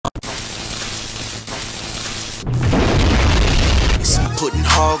Putting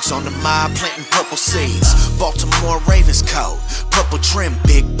hogs on the mob, planting purple seeds. Baltimore Ravens coat, purple trim,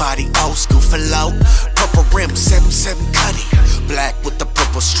 big body, old school for low. Purple rim, 7-7 cutty, black with the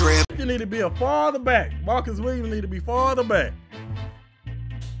purple strip. You need to be a farther back. Marcus Williams need to be farther back.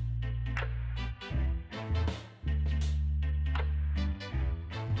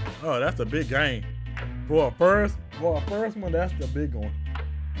 Oh, that's a big game. For a first one, that's the big one.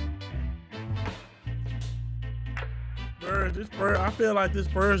 I feel like this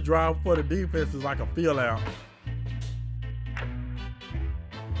first drive for the defense is like a feel out.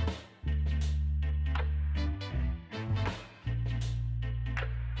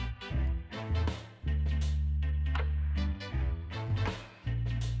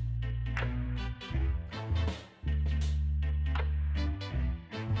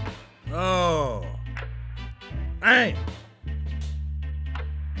 Oh, dang.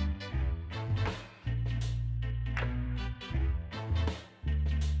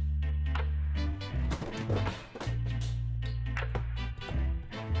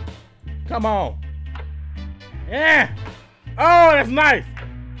 Come on. Yeah. Oh, that's nice.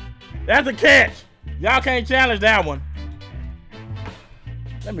 That's a catch. Y'all can't challenge that one.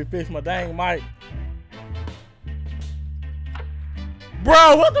 Let me fix my dang mic.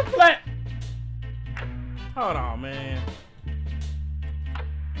 Bro, what the flat? Hold on, man.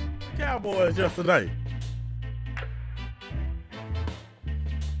 Cowboys yesterday.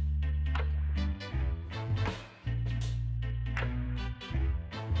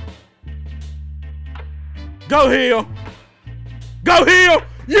 Go Hill. Go Hill.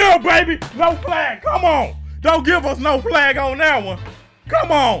 Yeah, baby. No flag. Come on. Don't give us no flag on that one. Come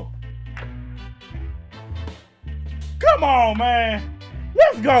on. Come on, man.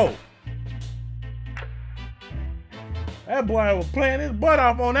 Let's go. That boy was playing his butt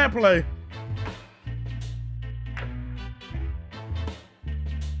off on that play.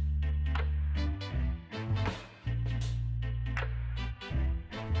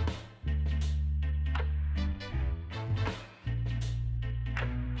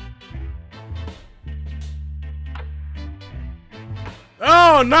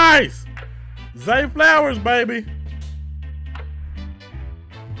 Oh, nice. Zay Flowers, baby.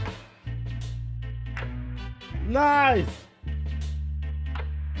 Nice.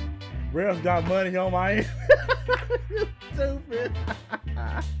 Refs got money on my end. You stupid.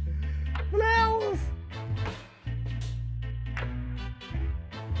 Flowers.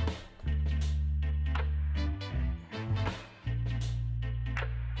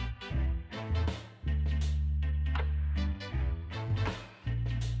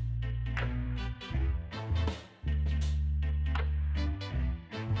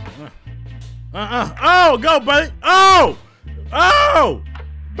 Oh, go, bait. Oh! Oh!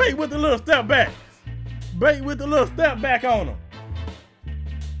 Bait with the little step back. Bait with the little step back on him.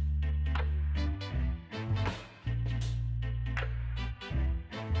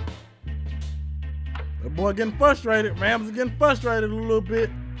 The boy getting frustrated. Rams are getting frustrated a little bit.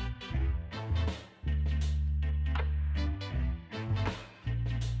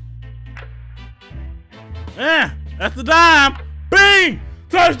 Yeah, that's the dime. Bing!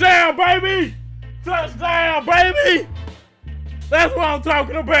 Touchdown, baby! Touchdown, baby! That's what I'm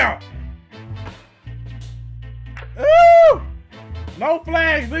talking about. Ooh! No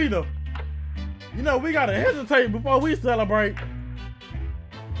flags either. You know, we gotta hesitate before we celebrate.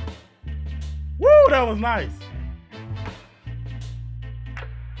 Woo, that was nice.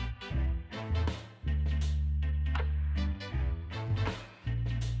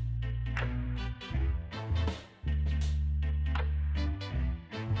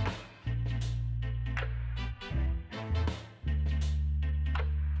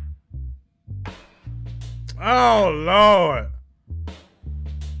 Oh, Lord.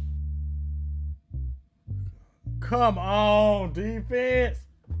 Come on, defense.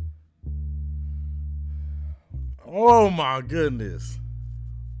 Oh, my goodness.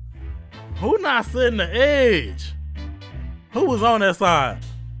 Who not setting the edge? Who was on that side?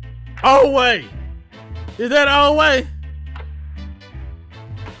 Oway. Is that Oway?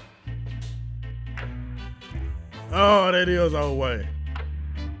 Oh, that is Oway.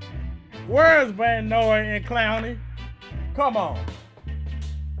 Where's Van Noy and Clowney? Come on.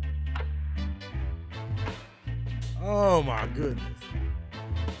 Oh my goodness.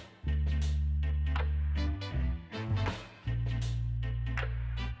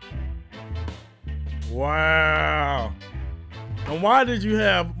 Wow. And why did you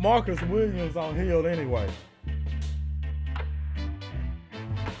have Marcus Williams on Hill anyway?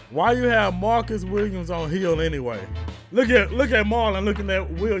 Why you have Marcus Williams on Hill anyway? Look at Marlon looking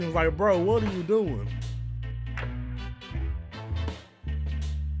at Williams like, bro, what are you doing?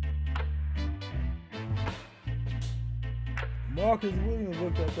 Marcus Williams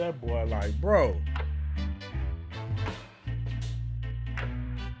looked at that boy like, bro.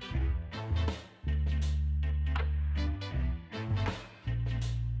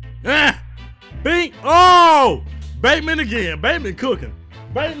 Beat. Oh! Bateman again. Bateman cooking.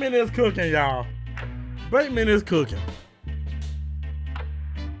 Bateman is cooking, y'all. Bateman is cooking.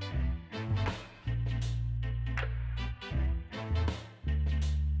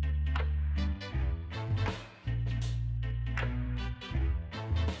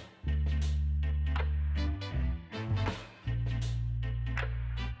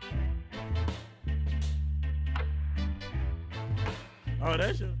 Oh,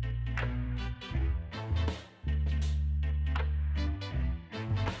 that's you.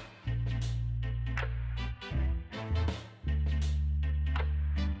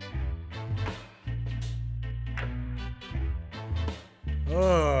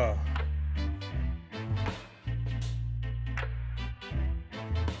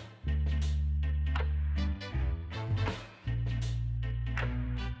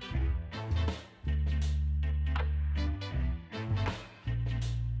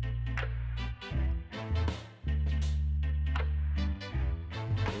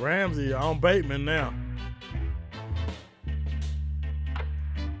 Ramsey on Bateman now.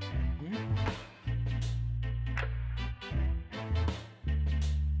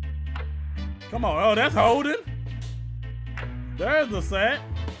 Come on. Oh, that's holding. There's the sack.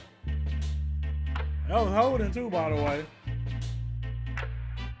 That was holding too, by the way.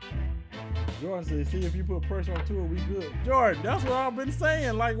 Jordan said, see if you put pressure on Tua, we good. Jordan, that's what I've been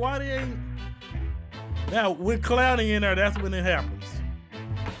saying. Like, why they ain't... Now, with Clowney in there, that's when it happens.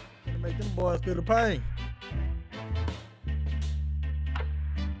 Gonna make them boys feel the pain.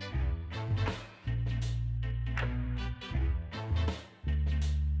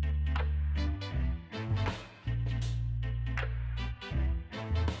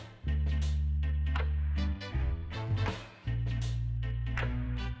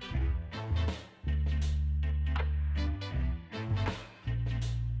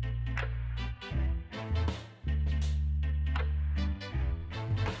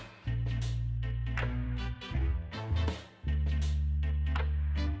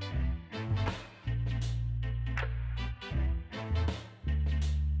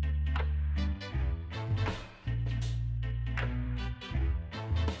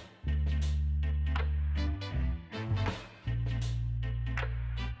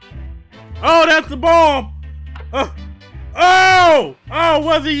 Oh, that's the bomb. Oh,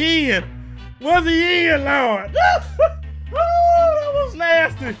 was he in? Was he in, Lord? Oh, that was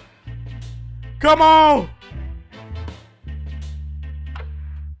nasty. Come on.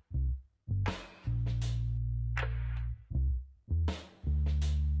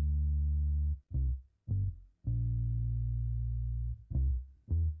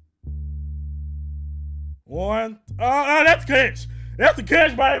 One. Oh, that's a catch. That's a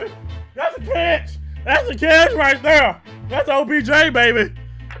catch, baby. That's a catch. That's a catch right there. That's OBJ, baby.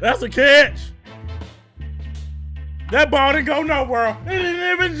 That's a catch. That ball didn't go nowhere. It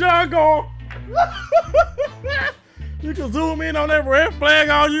didn't even juggle. You can zoom in on that red flag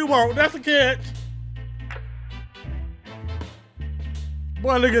all you want. That's a catch.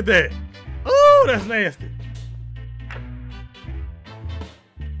 Boy, look at that. Ooh, that's nasty.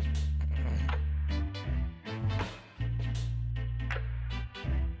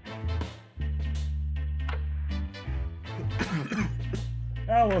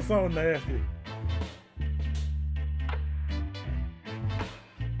 That was so nasty.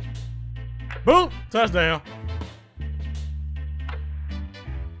 Boom! Touchdown.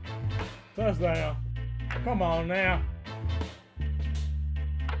 Touchdown. Come on now.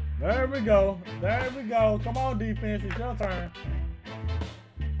 There we go. There we go. Come on, defense. It's your turn.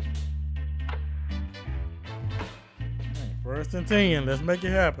 First and 10. Let's make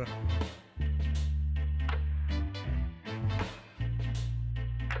it happen.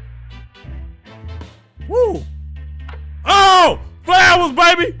 Woo! Oh! Flowers,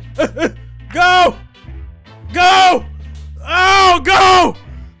 baby! Go! Go! Oh, go!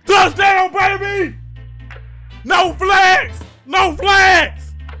 Touchdown, baby! No flags! No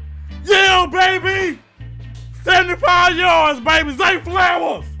flags! Yeah, baby! 75 yards, baby! Zay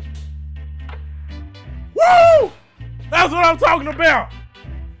Flowers! Woo! That's what I'm talking about!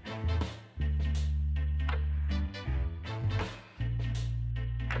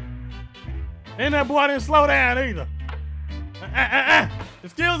 And that boy didn't slow down either.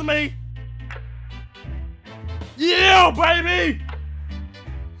 Excuse me. Yeah, baby.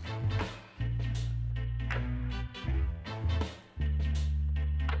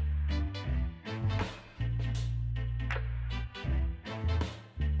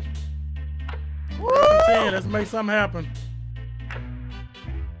 can. Let's make something happen.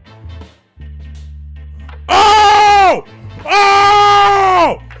 Oh!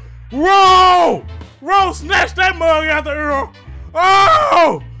 Oh! Roll snatched that mug out the Earl.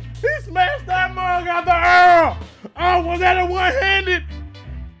 Oh! He smashed that mug out the Earl. Oh, was that a one-handed?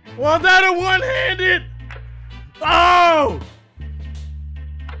 Was that a one-handed? Oh!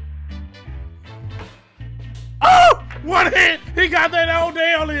 Oh! One hand. He got that old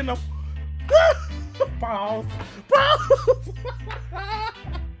Dale in him. Pause. Pause.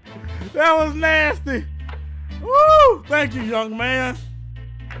 That was nasty. Woo! Thank you, young man.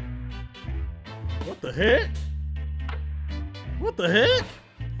 What the heck? What the heck?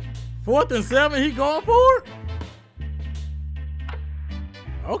 4th and 7, he going for it?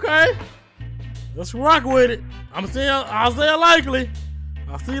 Okay. Let's rock with it. I'm seeing Isaiah Likely.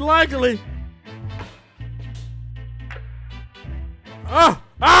 I see Likely.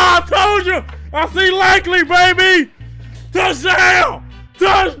 I told you! I see Likely, baby! Touchdown!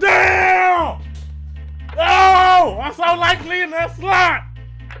 Touchdown! Oh! I saw Likely in that slot!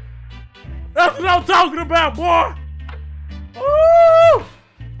 That's what I'm talking about, boy! Ooh!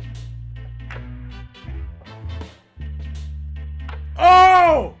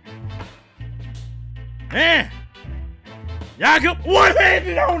 Oh! Man! Y'all got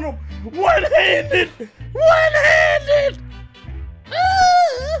one-handed on him! One-handed! One-handed!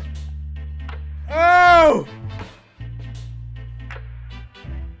 Oh!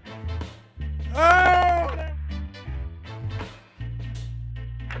 Oh!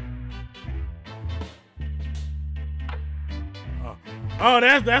 Oh,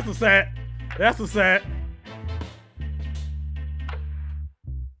 that's a sack. That's a sack.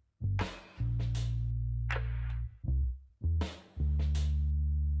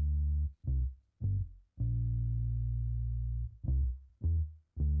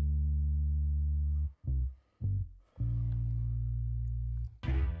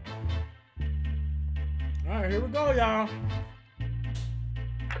 All right, here we go, y'all.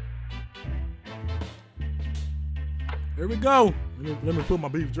 Here we go. Let me put my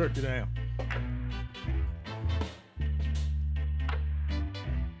beef jerky down.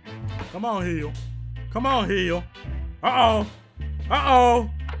 Come on, Hill. Come on, Hill. Uh-oh.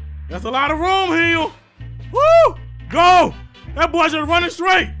 Uh-oh. That's a lot of room, Hill. Woo! Go! That boy just running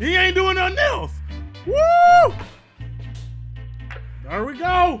straight. He ain't doing nothing else. Woo! There we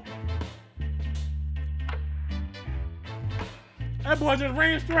go. That boy just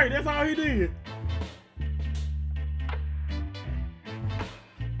ran straight. That's all he did.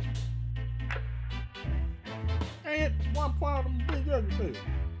 And one part of the big jerky.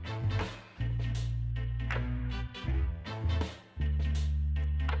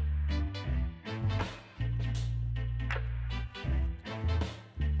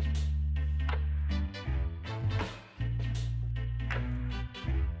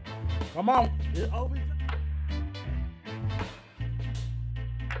 Come on. It's over.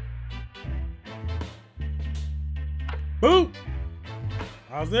 Boop.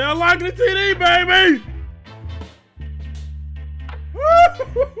 Isaiah Likely TD, baby.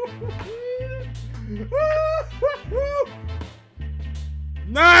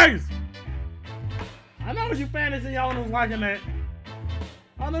 Nice. I know you fantasy owners liking that.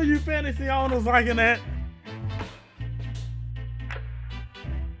 I know you fantasy owners liking that.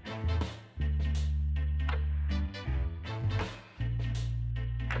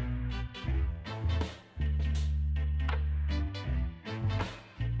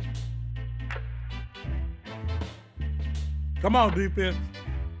 Come on, defense.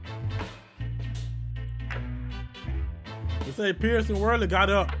 They say Pearson Worley got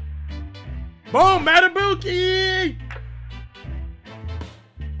up. Boom, Matabuki!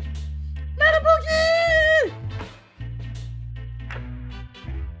 Matabuki!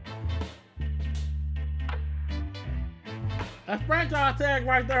 That's franchise tag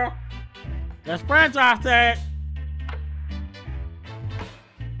right there. That's franchise tag.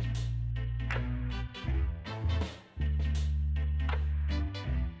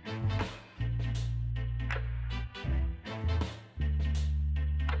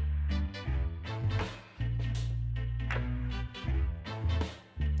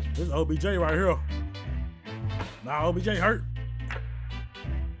 This is OBJ right here. Nah, OBJ hurt.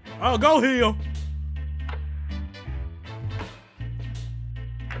 Oh, go Hill.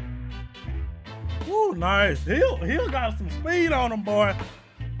 Woo, nice. Hill got some speed on him, boy.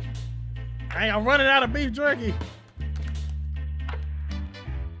 Hey, I'm running out of beef jerky.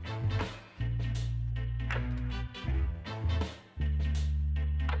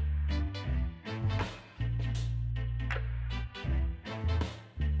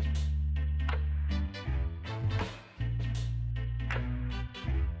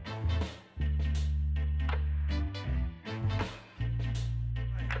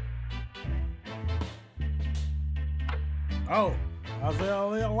 Oh,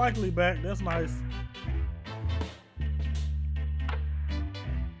 Isaiah Likely back. That's nice.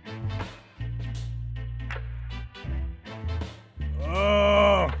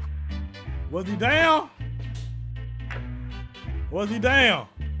 Oh, was he down? Was he down?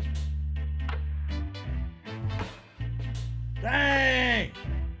 Dang!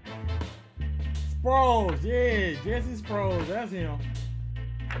 Sproles, yeah, Jesse Sproles, that's him.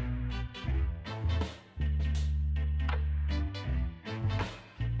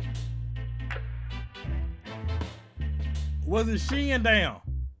 Was it Sheehan down?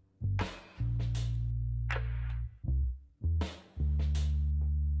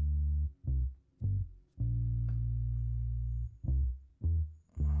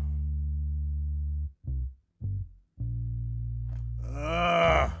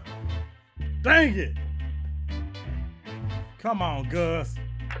 Dang it! Come on, Gus.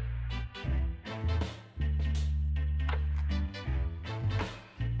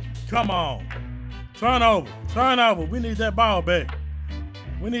 Come on. Turnover. Turnover. We need that ball back.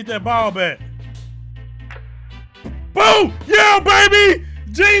 We need that ball back. Boom! Yeah, baby!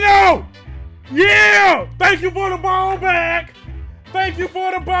 Gino! Yeah! Thank you for the ball back. Thank you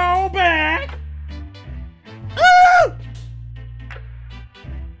for the ball back. Ooh!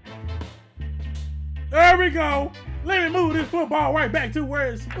 There we go. Let me move this football right back to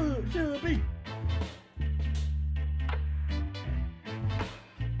where it should be.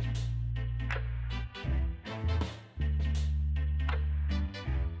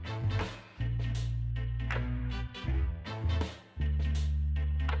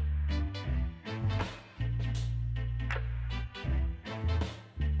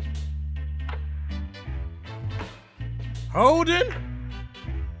 Holding.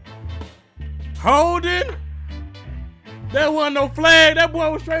 Holding. That wasn't no flag. That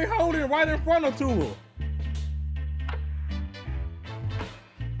boy was straight holding right in front of Tua.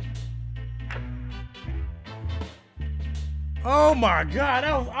 Oh my God,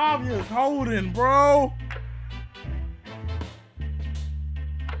 that was obvious holding, bro.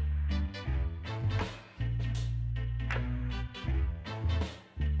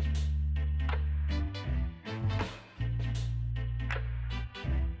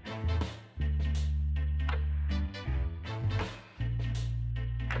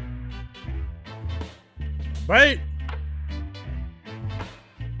 Wait.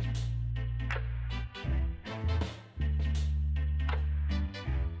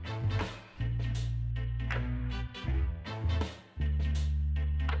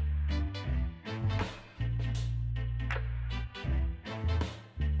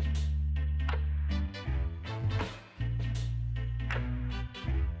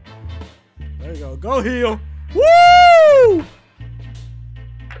 There you go. Go Hill. Woo!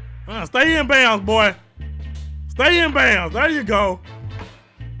 Stay in bounds, boy. Stay in bounds. There you go.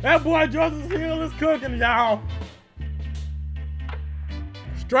 That boy Justice Hill is cooking, y'all.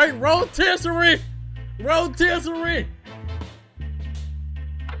 Straight rotisserie. Rotisserie.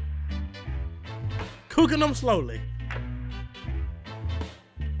 Cooking them slowly.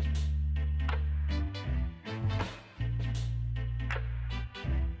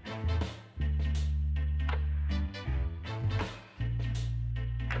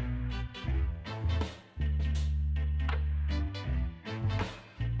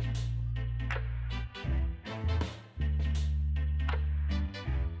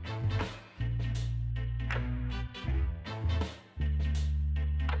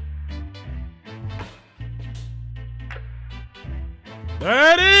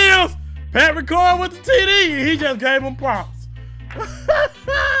 There it is! Pat Ricord with the TD. He just gave him props.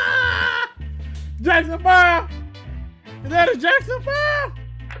 Jackson 5. Is that a Jackson 5?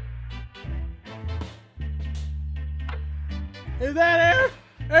 Is that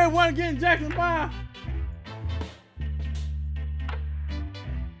everyone getting Jackson 5?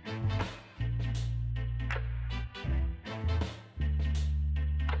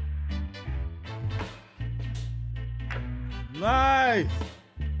 Nice.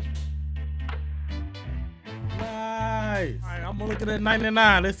 Nice. All right, I'm gonna look at that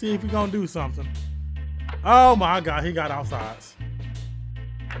 99. Let's see if he's gonna do something. Oh my God, he got offsides.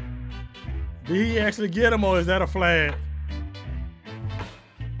 Did he actually get him, or is that a flag?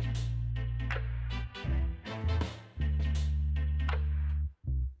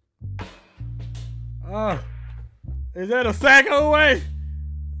 Is that a sack away?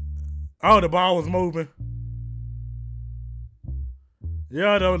 Oh, the ball was moving.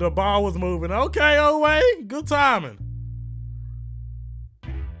 Yeah, the ball was moving. Okay, Oway, good timing.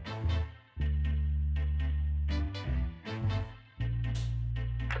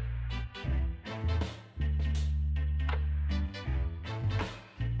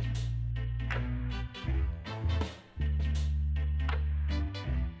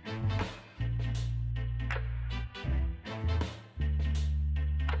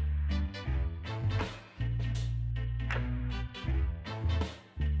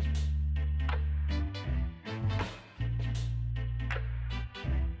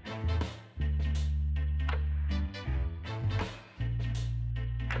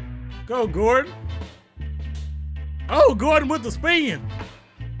 Go, Gordon. Oh, Gordon with the spin.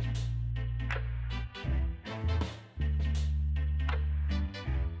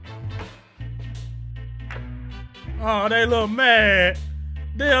 Oh, they a little mad.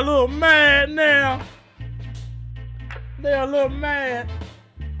 They a little mad now. They a little mad.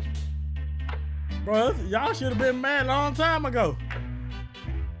 Bro, y'all should have been mad a long time ago.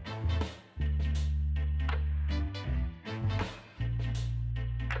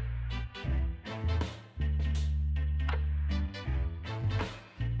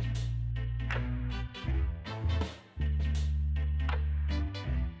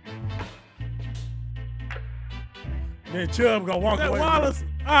 Then Chubb gonna walk away. Wallace,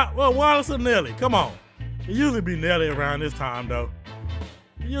 well, Wallace or Nelly, come on. It usually be Nelly around this time, though.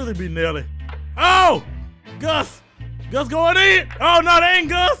 It usually be Nelly. Oh, Gus. Gus going in. Oh, no, that ain't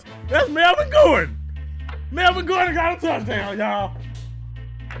Gus. That's Melvin Gordon. Melvin Gordon got a touchdown, y'all.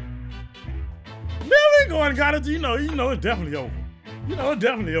 Melvin Gordon got it. You know it's definitely over. You know it's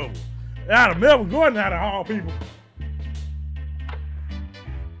definitely over. Out of Melvin Gordon, out of all people.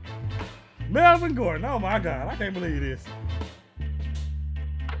 Melvin Gordon, oh my God, I can't believe this.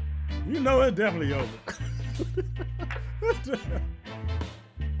 You know it's definitely over.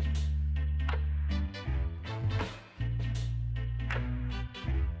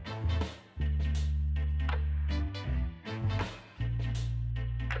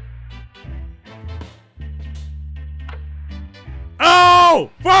 Oh,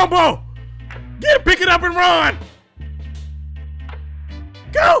 fumble! Get it, pick it up and run!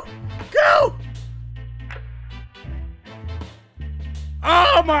 Go! Go!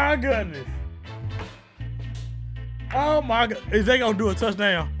 Oh my goodness. Oh my God. Is they gonna do a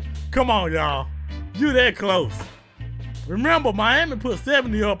touchdown? Come on, y'all. You that close. Remember, Miami put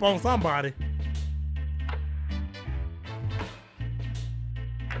 70 up on somebody.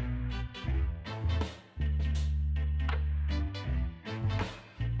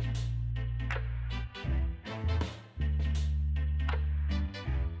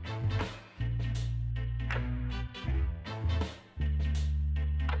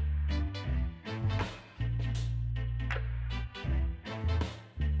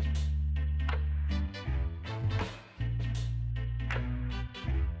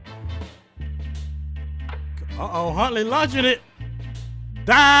 Uh-oh, Huntley launching it.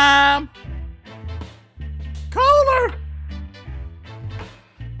 Dime. Kohler.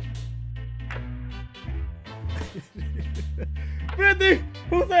 $50.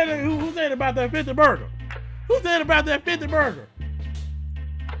 Who said about that 50 burger? Who said about that 50 burger?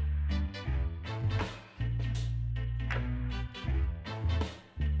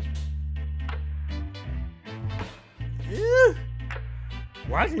 Yeah.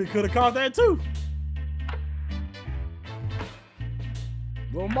 Likely could have caught that too.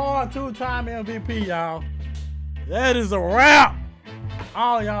 Lamar, 2-time MVP, y'all. That is a wrap.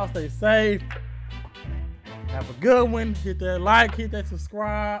 All y'all stay safe. Have a good one. Hit that like, hit that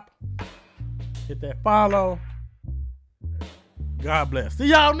subscribe, hit that follow. God bless. See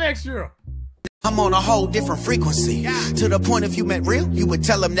y'all next year. I'm on a whole different frequency. To the point if you meant real, you would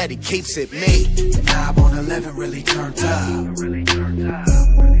tell him that he keeps it me. Knob on 11 really turned up.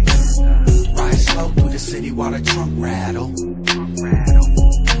 Ride slow through the city while the trunk rattle.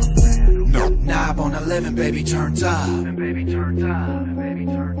 Knob on 11, baby, turns up.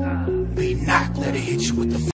 Be knocked, let it hit you with the